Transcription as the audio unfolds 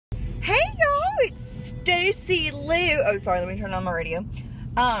Stacey Lou. Oh, sorry, let me turn on my radio.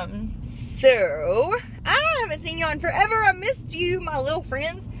 So, I haven't seen you in forever. I missed you, my little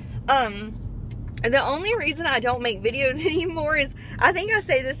friends. The only reason I don't make videos anymore is, I think I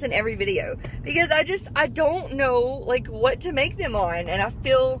say this in every video, because I don't know, like, what to make them on, and I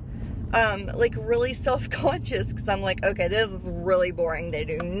feel, like, really self-conscious, because I'm like, okay, this is really boring. They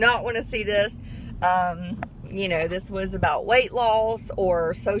do not want to see this. You know, this was about weight loss,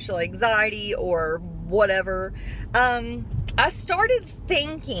 or social anxiety, or whatever. I started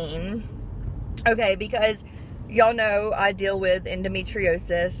thinking, okay, because y'all know I deal with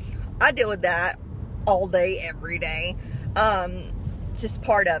endometriosis. I deal with that all day, every day. Just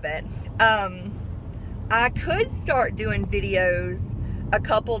part of it. I could start doing videos a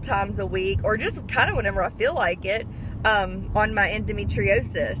couple times a week, or just kind of whenever I feel like it, on my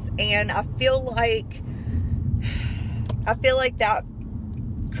endometriosis. And I feel like that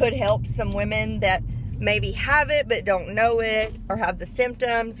could help some women that maybe have it but don't know it, or have the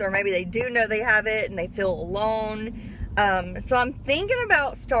symptoms, or maybe they do know they have it and they feel alone. So I'm thinking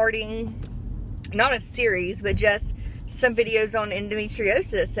about starting, not a series, but just some videos on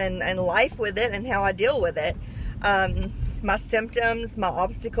endometriosis and life with it, and how I deal with it. My symptoms, my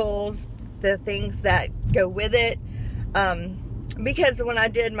obstacles, the things that go with it. Because when I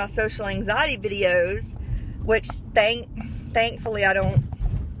did my social anxiety videos, which thankfully I don't,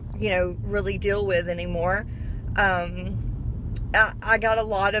 you know, really deal with anymore, I got a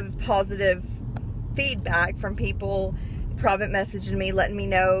lot of positive feedback from people private messaging me, letting me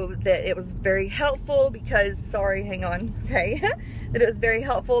know that it was very helpful because, sorry, hang on, okay, that it was very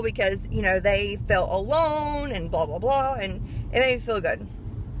helpful because, you know, they felt alone and blah, blah, blah, and it made me feel good.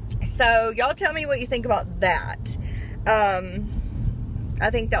 So, y'all tell me what you think about that. I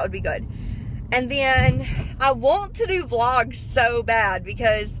think that would be good. And then, I want to do vlogs so bad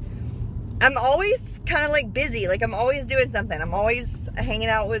because I'm always kind of like busy, like I'm always doing something. I'm always hanging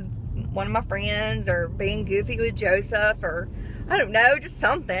out with one of my friends, or being goofy with Joseph, or I don't know, just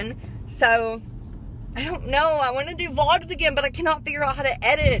something. So I don't know, I want to do vlogs again, but I cannot figure out how to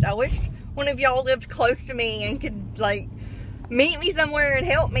edit. I wish one of y'all lived close to me and could like meet me somewhere and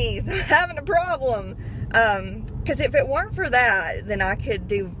help me. So I'm having a problem. Because if it weren't for that, then I could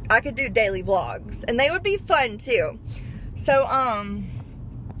do daily vlogs, and they would be fun too. So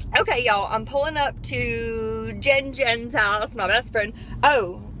okay, y'all, I'm pulling up to Jen's house, my best friend.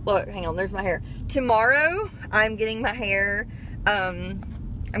 Oh, look, hang on, there's my hair. Tomorrow, I'm getting my hair, I'm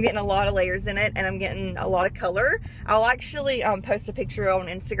getting a lot of layers in it, and I'm getting a lot of color. I'll actually post a picture on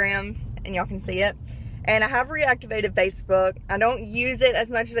Instagram, and y'all can see it. And I have reactivated Facebook. I don't use it as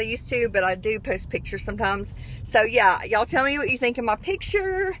much as I used to, but I do post pictures sometimes. So yeah, y'all tell me what you think of my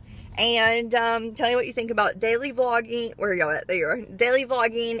picture, and tell me what you think about daily vlogging. Where are y'all at? There you are. Daily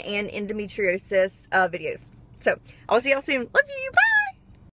vlogging and endometriosis videos. So I'll see y'all soon. Love you. Bye.